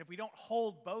 And if we don't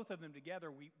hold both of them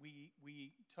together,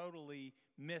 we totally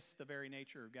miss the very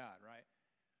nature of God, right?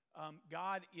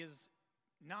 God is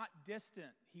not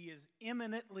distant. He is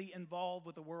imminently involved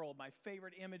with the world. My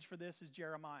favorite image for this is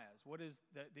Jeremiah's. What is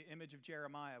the image of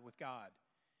Jeremiah with God?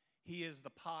 He is the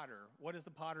potter. What does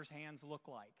the potter's hands look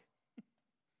like?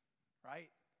 Right?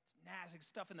 It's nasty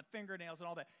stuff in the fingernails and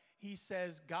all that. He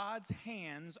says God's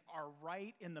hands are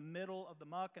right in the middle of the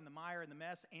muck and the mire and the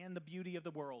mess and the beauty of the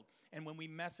world. And when we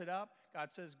mess it up, God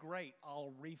says, great,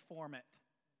 I'll reform it.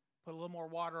 Put a little more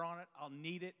water on it. I'll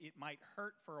knead it. It might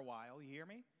hurt for a while. You hear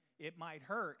me? It might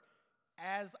hurt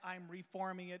as I'm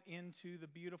reforming it into the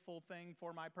beautiful thing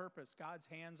for my purpose. God's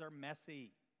hands are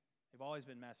messy. They've always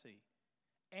been messy.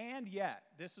 And yet,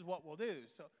 this is what we'll do.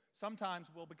 So sometimes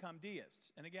we'll become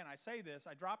deists. And again, I say this,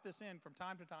 I drop this in from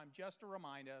time to time just to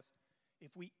remind us,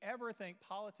 if we ever think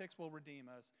politics will redeem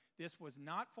us, this was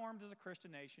not formed as a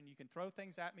Christian nation. You can throw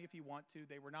things at me if you want to.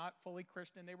 They were not fully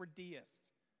Christian. They were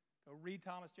deists. Go read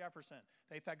Thomas Jefferson.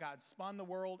 They thought God spun the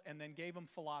world and then gave them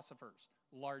philosophers,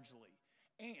 largely.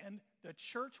 And the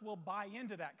church will buy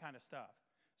into that kind of stuff.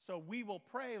 So we will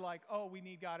pray like, oh, we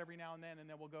need God every now and then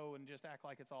we'll go and just act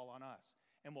like it's all on us.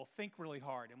 And we'll think really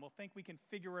hard, and we'll think we can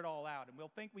figure it all out, and we'll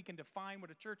think we can define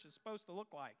what a church is supposed to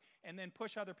look like, and then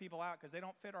push other people out because they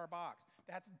don't fit our box.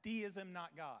 That's deism,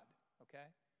 not God, okay?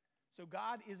 So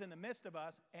God is in the midst of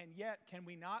us, and yet can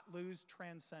we not lose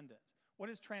transcendence? What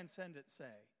does transcendence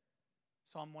say?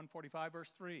 Psalm 145,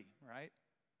 verse 3, right?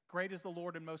 Great is the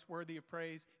Lord and most worthy of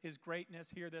praise. His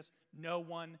greatness, hear this, no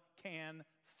one can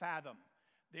fathom.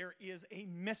 There is a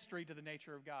mystery to the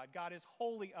nature of God. God is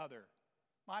wholly other.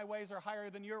 My ways are higher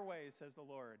than your ways, says the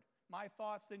Lord. My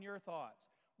thoughts than your thoughts.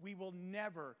 We will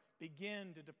never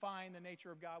begin to define the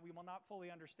nature of God. We will not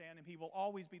fully understand him. He will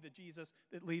always be the Jesus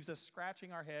that leaves us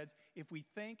scratching our heads if we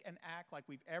think and act like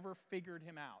we've ever figured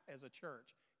him out as a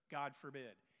church. God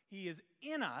forbid. He is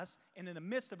in us and in the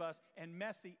midst of us and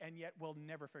messy, and yet we'll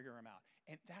never figure him out.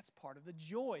 And that's part of the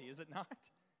joy, is it not?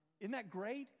 Isn't that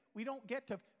great? We don't get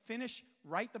to finish,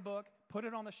 write the book, put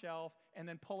it on the shelf, and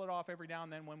then pull it off every now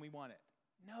and then when we want it.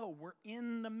 No, we're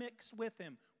in the mix with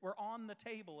him. We're on the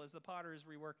table as the potter is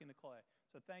reworking the clay.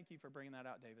 So thank you for bringing that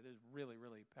out, David. It is really,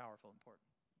 really powerful and important.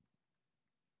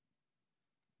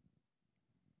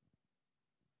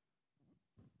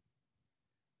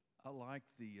 I like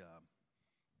the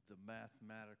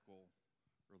mathematical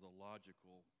or the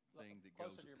logical thing that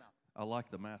goes. Closer to your mouth. I like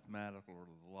the mathematical or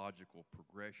the logical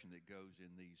progression that goes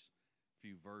in these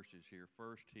few verses here.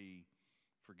 First, he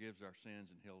forgives our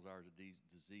sins and heals our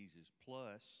diseases.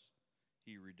 Plus,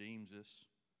 he redeems us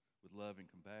with love and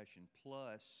compassion.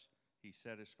 Plus, he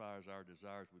satisfies our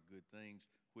desires with good things,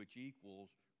 which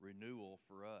equals renewal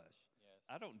for us. Yes.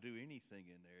 I don't do anything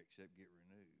in there except get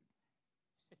renewed.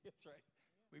 That's right.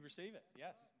 We receive it.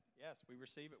 Yes. Yes, we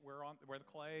receive it. We're the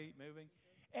clay moving.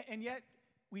 And yet,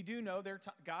 we do know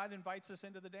God invites us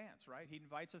into the dance, right? He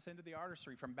invites us into the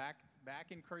artistry from back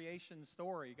in creation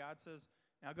story. God says,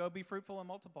 now go be fruitful and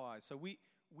multiply. So we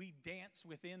dance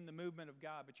within the movement of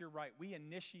God. But you're right. We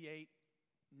initiate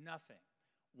nothing.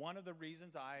 One of the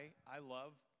reasons I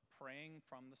love praying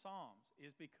from the Psalms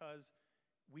is because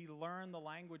we learn the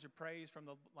language of praise from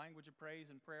the language of praise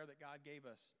and prayer that God gave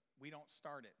us. We don't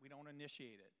start it. We don't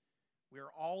initiate it.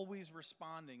 We're always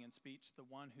responding in speech to the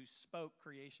one who spoke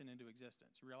creation into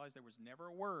existence. You realize there was never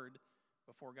a word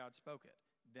before God spoke it.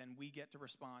 Then we get to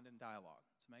respond in dialogue.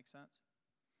 Does it make sense?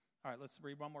 All right, let's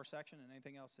read one more section and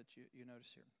anything else that you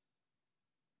notice here.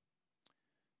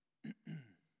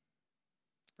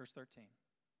 Verse 13.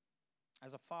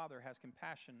 As a father has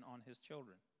compassion on his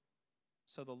children,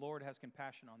 so the Lord has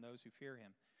compassion on those who fear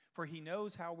him. For he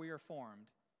knows how we are formed.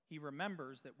 He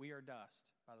remembers that we are dust.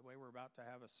 By the way, we're about to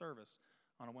have a service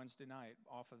on a Wednesday night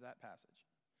off of that passage.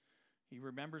 He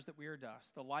remembers that we are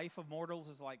dust. The life of mortals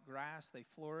is like grass. They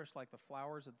flourish like the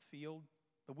flowers of the field.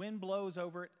 The wind blows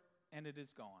over it, and it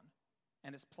is gone,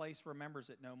 and its place remembers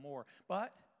it no more.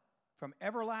 But from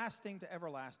everlasting to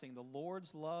everlasting, the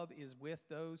Lord's love is with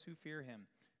those who fear him,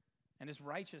 and his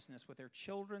righteousness with their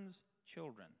children's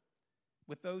children,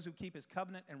 with those who keep his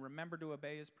covenant and remember to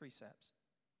obey his precepts.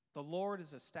 The Lord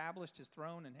has established his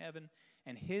throne in heaven,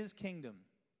 and his kingdom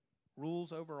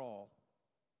rules over all.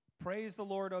 Praise the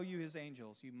Lord, O you his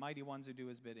angels, you mighty ones who do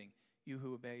his bidding, you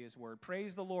who obey his word.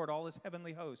 Praise the Lord, all his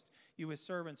heavenly hosts, you his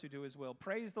servants who do his will.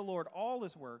 Praise the Lord, all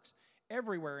his works,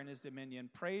 everywhere in his dominion.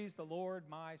 Praise the Lord,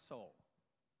 my soul.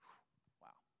 Wow.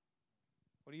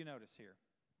 What do you notice here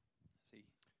as he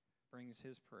brings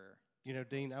his prayer? You know,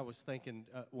 Dean, I was thinking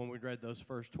when we read those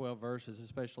first 12 verses,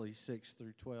 especially 6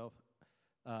 through 12,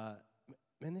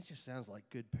 man, this just sounds like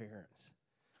good parents.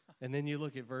 And then you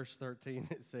look at verse 13,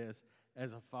 it says,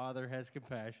 as a father has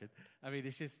compassion. I mean,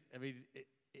 it's just,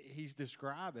 he's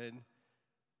describing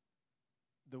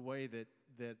the way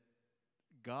that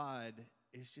God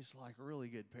is just like really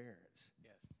good parents.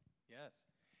 Yes.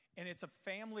 And it's a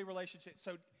family relationship.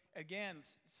 So again,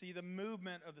 see the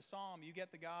movement of the psalm. You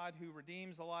get the God who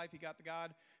redeems the life. You got the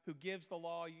God who gives the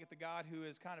law. You get the God who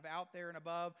is kind of out there and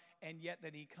above, and yet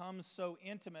that he comes so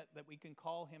intimate that we can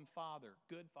call him Father.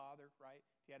 Good Father, right?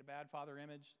 If you had a bad father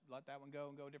image, let that one go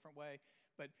and go a different way.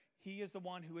 But he is the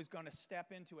one who is going to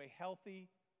step into a healthy,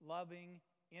 loving,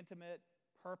 intimate,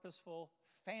 purposeful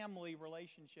family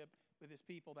relationship with his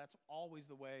people. That's always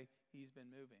the way he's been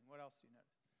moving. What else do you notice?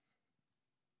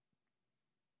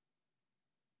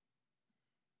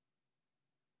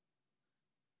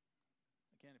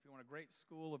 Again, if you want a great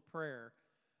school of prayer,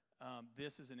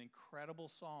 this is an incredible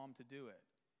psalm to do it.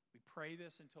 We pray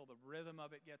this until the rhythm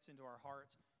of it gets into our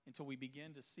hearts, until we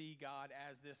begin to see God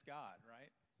as this God,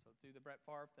 right? So do the Brett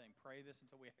Favre thing. Pray this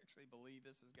until we actually believe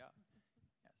this is God.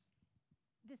 Yes.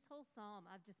 This whole psalm,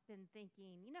 I've just been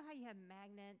thinking, you know how you have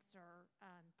magnets or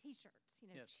T-shirts,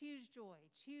 Yes. Choose joy,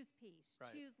 choose peace,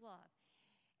 Right. choose love.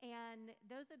 And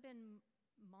those have been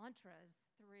mantras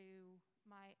through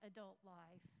my adult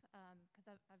life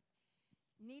because I've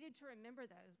needed to remember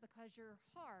those because your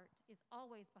heart is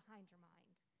always behind your mind.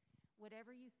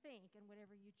 Whatever you think and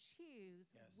whatever you choose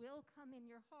Yes. will come in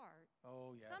your heart.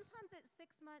 Oh, yes. Sometimes it's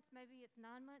 6 months, maybe it's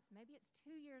 9 months, maybe it's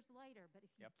 2 years later. But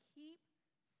if you Yep. keep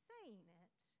saying it,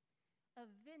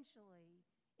 eventually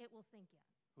it will sink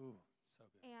in. Ooh, so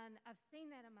good. And I've seen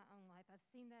that in my own life. I've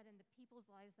seen that in the people's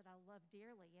lives that I love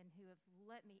dearly and who have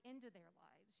let me into their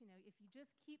lives. If you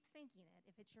just keep thinking it,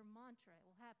 if it's your mantra, it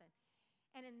will happen.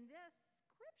 And in this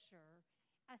scripture,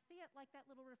 I see it like that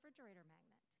little refrigerator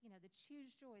magnet. The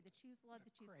choose joy, the choose love, the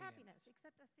choose great happiness. image.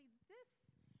 Except I see this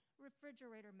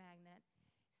refrigerator magnet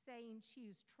saying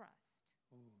choose trust.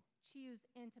 choose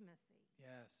intimacy.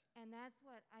 Yes. And that's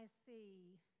what I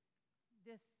see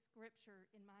this scripture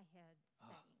in my head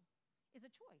saying, is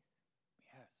a choice.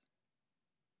 Yes.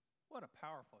 What a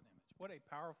powerful image. What a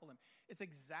powerful image. It's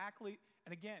exactly,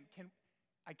 and again,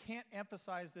 I can't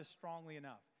emphasize this strongly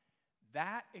enough.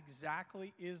 That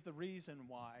exactly is the reason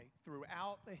why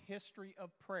throughout the history of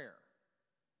prayer,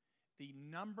 the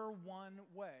number one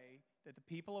way that the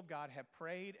people of God have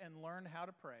prayed and learned how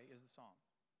to pray is the Psalm.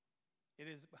 It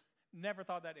is, never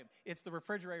thought that in. It's the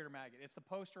refrigerator magnet. It's the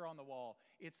poster on the wall.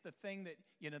 It's the thing that,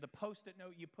 the Post-it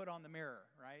note you put on the mirror,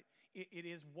 right? It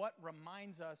is what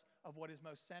reminds us of what is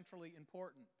most centrally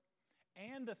important.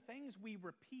 And the things we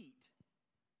repeat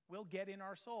will get in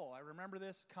our soul. I remember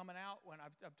this coming out when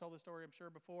I've told this story, I'm sure,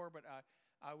 before, but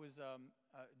I was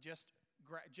just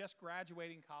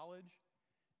graduating college,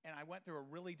 and I went through a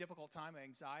really difficult time of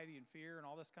anxiety and fear and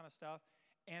all this kind of stuff.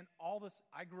 And all this,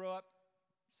 I grew up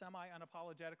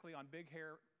semi-unapologetically on big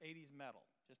hair 80s metal,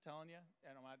 just telling you.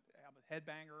 And I'm a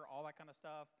headbanger, all that kind of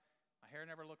stuff. My hair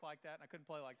never looked like that, and I couldn't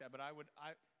play like that. But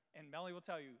and Melanie will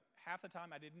tell you, half the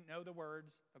time I didn't know the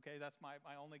words. Okay, that's my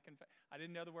only I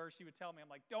didn't know the words. She would tell me, I'm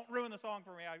like, don't ruin the song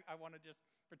for me. I want to just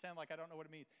pretend like I don't know what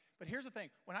it means. But here's the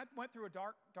thing. When I went through a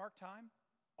dark time,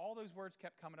 all those words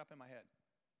kept coming up in my head.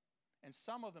 And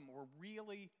some of them were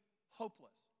really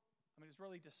hopeless. I mean, it was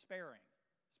really despairing,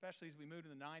 especially as we moved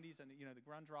in the 90s and, the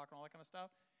grunge rock and all that kind of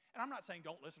stuff. And I'm not saying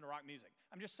don't listen to rock music.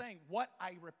 I'm just saying what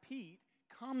I repeat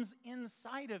comes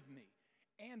inside of me.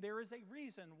 And there is a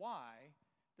reason why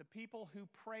the people who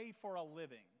pray for a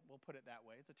living, we'll put it that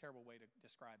way. It's a terrible way to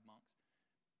describe monks.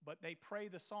 But they pray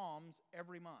the Psalms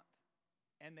every month,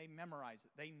 and they memorize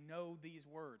it. They know these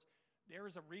words. There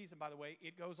is a reason, by the way,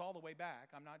 it goes all the way back.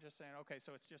 I'm not just saying, okay,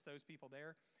 so it's just those people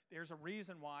there. There's a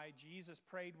reason why Jesus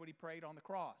prayed what he prayed on the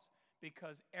cross,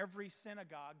 because every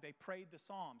synagogue, they prayed the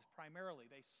Psalms primarily.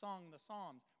 They sung the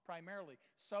Psalms primarily,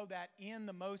 so that in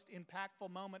the most impactful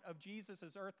moment of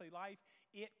Jesus' earthly life,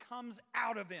 it comes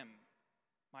out of him.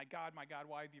 My God,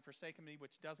 why have you forsaken me?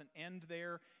 Which doesn't end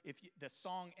there. The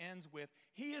song ends with,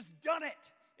 he has done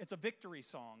it. It's a victory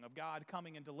song of God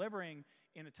coming and delivering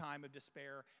in a time of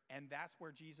despair, and that's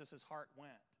where Jesus' heart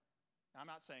went. Now, I'm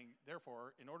not saying,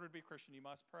 therefore, in order to be a Christian, you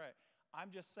must pray.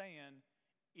 I'm just saying,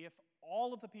 if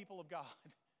all of the people of God,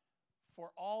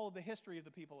 for all of the history of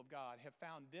the people of God, have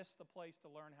found this the place to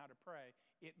learn how to pray,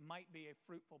 it might be a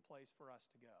fruitful place for us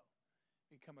to go.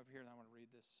 You come over here, and I want to read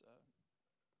this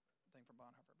thing from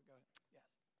Bonhoeffer, but go ahead.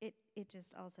 Yes. It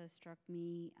just also struck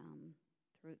me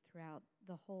throughout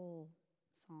the whole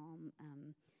psalm.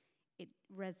 It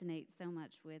resonates so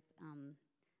much with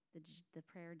the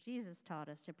prayer Jesus taught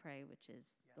us to pray, which is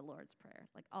the Lord's Prayer.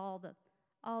 Like all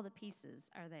the pieces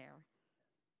are there.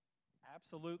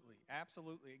 Absolutely,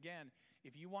 absolutely. Again,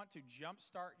 if you want to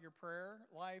jumpstart your prayer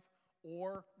life,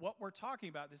 or what we're talking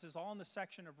about, this is all in the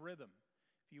section of rhythm.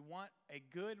 If you want a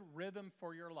good rhythm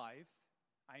for your life,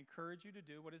 I encourage you to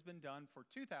do what has been done for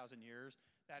 2,000 years.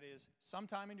 That is,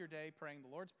 sometime in your day praying the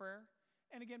Lord's Prayer,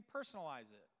 and again,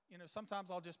 personalize it. Sometimes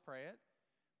I'll just pray it,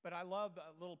 but I love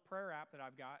a little prayer app that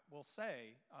I've got will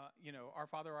say, Our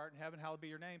Father who art in heaven, hallowed be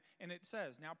your name, and it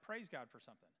says, now praise God for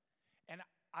something. And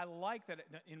I like that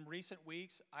in recent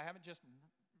weeks, I haven't just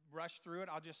rushed through it.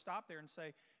 I'll just stop there and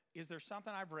say, is there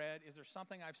something I've read? Is there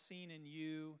something I've seen in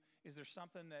you? Is there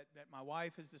something that my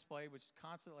wife has displayed, which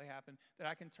constantly happens, that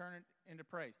I can turn it into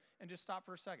praise? And just stop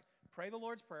for a second. Pray the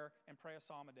Lord's Prayer and pray a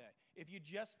psalm a day. If you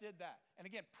just did that, and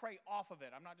again, pray off of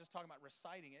it. I'm not just talking about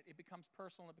reciting it. It becomes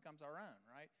personal. It becomes our own,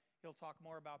 right? He'll talk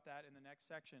more about that in the next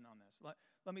section on this. Let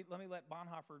me let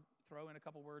Bonhoeffer throw in a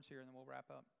couple words here, and then we'll wrap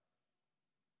up.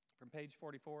 From page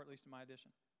 44, at least in my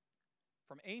edition.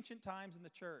 From ancient times in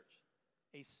the church,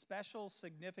 a special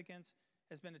significance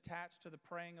has been attached to the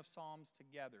praying of psalms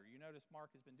together. You notice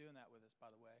Mark has been doing that with us,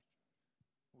 by the way.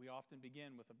 We often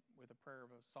begin with a prayer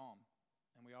of a psalm,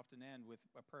 and we often end with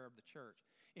a prayer of the church.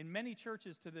 In many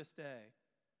churches to this day,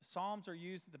 psalms are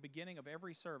used at the beginning of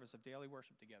every service of daily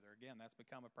worship together. Again, that's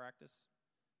become a practice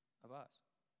of us.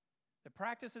 The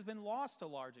practice has been lost to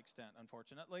a large extent,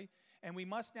 unfortunately, and we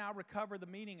must now recover the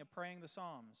meaning of praying the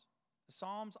psalms. The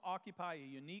Psalms occupy a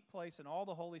unique place in all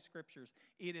the Holy Scriptures.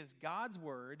 It is God's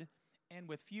Word, and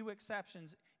with few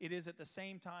exceptions, it is at the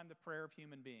same time the prayer of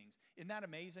human beings. Isn't that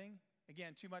amazing?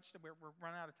 Again, too much, we're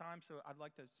running out of time, so I'd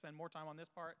like to spend more time on this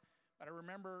part. But I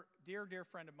remember a dear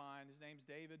friend of mine, his name's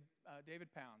David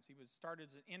Pounds. He started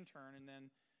as an intern and then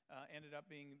ended up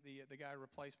being the guy who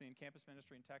replaced me in campus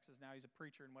ministry in Texas. Now he's a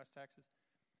preacher in West Texas.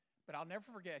 But I'll never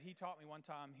forget, he taught me one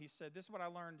time, he said, this is what I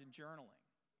learned in journaling.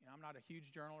 I'm not a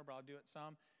huge journaler, but I'll do it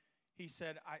some. he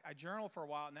said, I journaled for a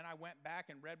while, and then I went back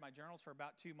and read my journals for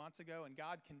about 2 months ago, and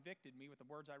God convicted me with the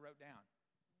words I wrote down.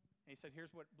 And he said,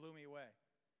 here's what blew me away.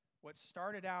 What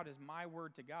started out as my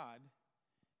word to God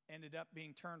ended up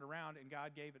being turned around, and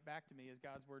God gave it back to me as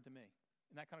God's word to me.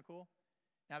 Isn't that kind of cool?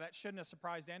 Now, that shouldn't have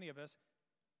surprised any of us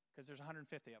because there's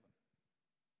 150 of them.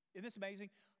 Isn't this amazing?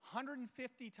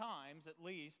 150 times at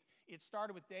least, it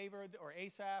started with David or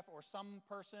Asaph or some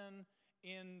person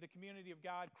in the community of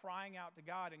God crying out to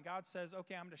God, and God says,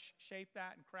 okay, I'm going to shape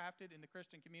that and craft it in the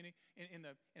Christian community, in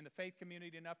the faith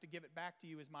community enough to give it back to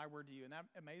you as my word to you. Isn't that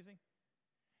amazing?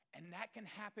 And that can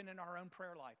happen in our own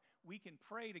prayer life. We can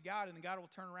pray to God, and then God will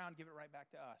turn around and give it right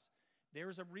back to us.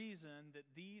 There's a reason that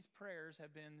these prayers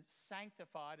have been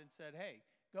sanctified and said, hey,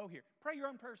 go here. Pray your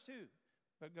own prayers too,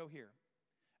 but go here.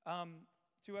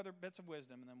 2 other bits of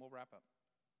wisdom, and then we'll wrap up.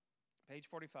 Page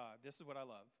 45. This is what I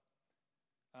love.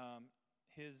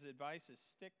 His advice is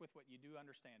stick with what you do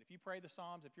understand. If you pray the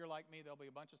Psalms, if you're like me, there'll be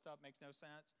a bunch of stuff that makes no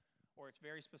sense, or it's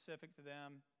very specific to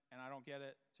them, and I don't get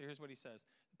it. So here's what he says.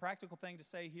 The practical thing to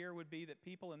say here would be that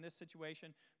people in this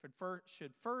situation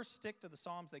should first stick to the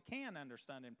Psalms they can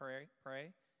understand and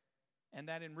pray, and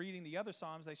that in reading the other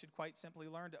Psalms, they should quite simply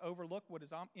learn to overlook what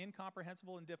is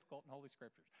incomprehensible and difficult in Holy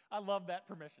Scriptures. I love that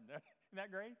permission. Isn't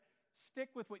that great? Stick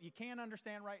with what you can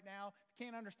understand right now. If you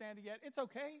can't understand it yet, it's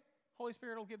okay. Holy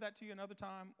Spirit will give that to you another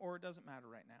time, or it doesn't matter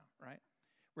right now, right?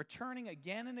 Returning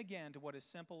again and again to what is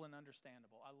simple and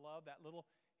understandable. I love that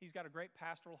he's got a great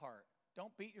pastoral heart.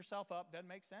 Don't beat yourself up. Doesn't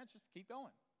make sense. Just keep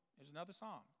going. There's another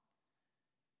song.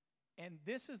 And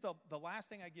this is the last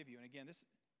thing I give you. And again,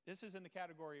 this is in the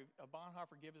category of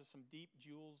Bonhoeffer gives us some deep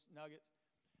jewels, nuggets.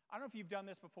 I don't know if you've done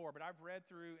this before, but I've read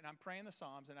through, and I'm praying the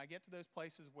Psalms, and I get to those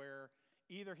places where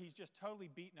either he's just totally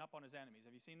beaten up on his enemies.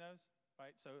 Have you seen those?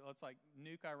 Right? So let's like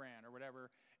nuke Iran or whatever.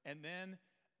 And then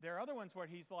there are other ones where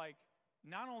he's like,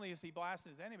 not only is he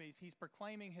blasting his enemies, he's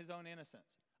proclaiming his own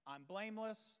innocence. I'm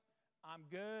blameless. I'm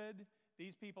good.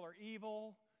 These people are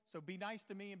evil. So be nice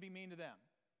to me and be mean to them.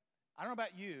 I don't know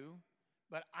about you,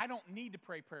 but I don't need to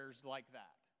pray prayers like that.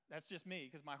 That's just me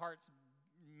because my heart's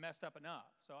messed up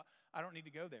enough. So I don't need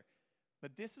to go there.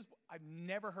 But I've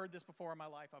never heard this before in my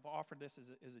life. I've offered this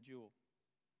as a jewel.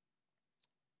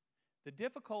 The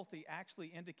difficulty actually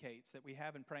indicates that we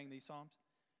have in praying these Psalms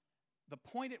the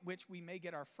point at which we may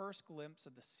get our first glimpse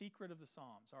of the secret of the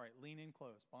Psalms. All right, lean in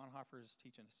close. Bonhoeffer is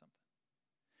teaching us something.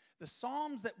 The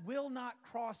Psalms that will not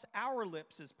cross our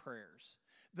lips as prayers,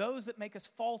 those that make us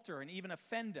falter and even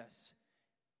offend us,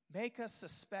 make us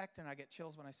suspect, and I get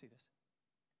chills when I see this,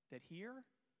 that here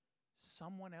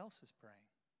someone else is praying.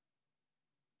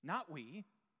 Not we.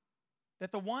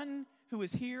 That the one who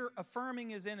is here affirming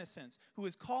his innocence, who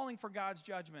is calling for God's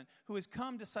judgment, who has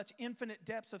come to such infinite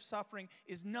depths of suffering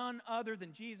is none other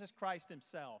than Jesus Christ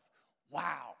himself.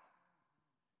 Wow.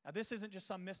 Now this isn't just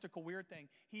some mystical weird thing.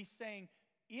 He's saying,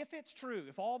 if it's true,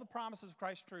 if all the promises of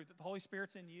Christ are true, that the Holy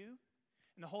Spirit's in you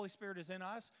and the Holy Spirit is in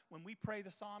us, when we pray the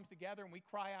Psalms together and we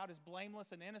cry out as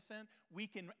blameless and innocent, we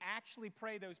can actually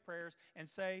pray those prayers and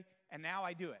say, and now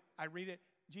I do it. I read it.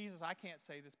 Jesus, I can't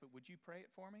say this, but would you pray it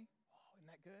for me? Isn't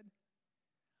that good?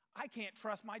 I can't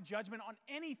trust my judgment on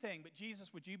anything, but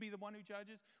Jesus, would you be the one who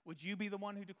judges? Would you be the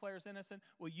one who declares innocent?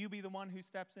 Will you be the one who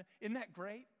steps in? Isn't that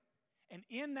great? And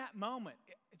in that moment,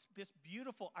 it's this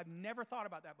beautiful, I've never thought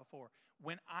about that before.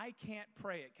 When I can't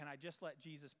pray it, can I just let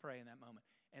Jesus pray in that moment?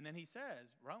 And then he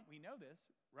says, we know this,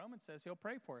 Romans says he'll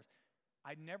pray for us.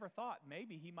 I never thought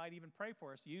maybe he might even pray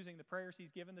for us using the prayers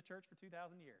he's given the church for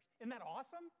 2,000 years. Isn't that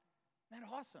awesome? Isn't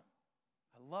that awesome?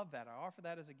 I love that. I offer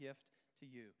that as a gift to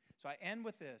you. So I end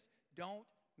with this. Don't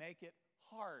make it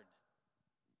hard.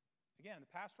 Again,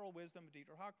 the pastoral wisdom of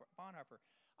Dietrich Bonhoeffer.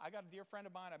 I got a dear friend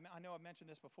of mine, I know I've mentioned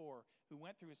this before, who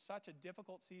went through such a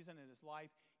difficult season in his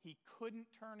life, he couldn't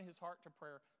turn his heart to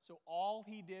prayer, so all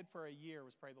he did for a year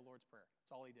was pray the Lord's Prayer. That's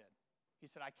all he did. He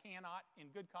said, I cannot, in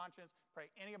good conscience,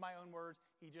 pray any of my own words.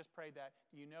 He just prayed that.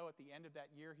 Do you know at the end of that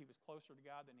year, he was closer to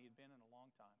God than he had been in a long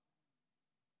time?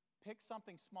 Pick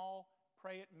something small,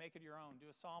 pray it, and make it your own. Do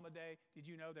a psalm a day. Did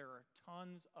you know there are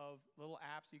tons of little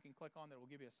apps you can click on that will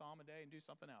give you a psalm a day and do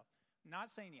something else? I'm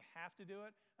not saying you have to do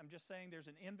it. I'm just saying there's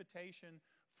an invitation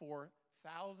for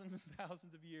thousands and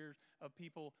thousands of years of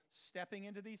people stepping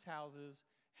into these houses,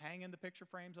 hanging the picture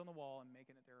frames on the wall, and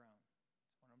making it their own.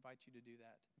 So I want to invite you to do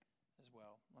that as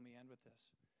well. Let me end with this.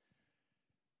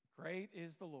 Great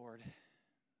is the Lord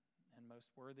and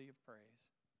most worthy of praise.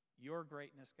 Your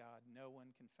greatness, God, no one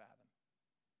can fathom.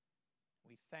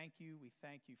 We thank you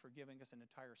for giving us an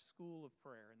entire school of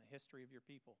prayer in the history of your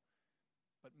people.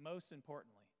 But most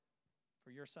importantly, for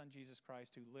your Son, Jesus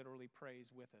Christ, who literally prays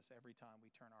with us every time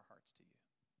we turn our hearts to you.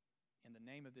 In the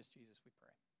name of this Jesus we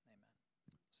pray. Amen.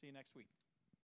 See you next week.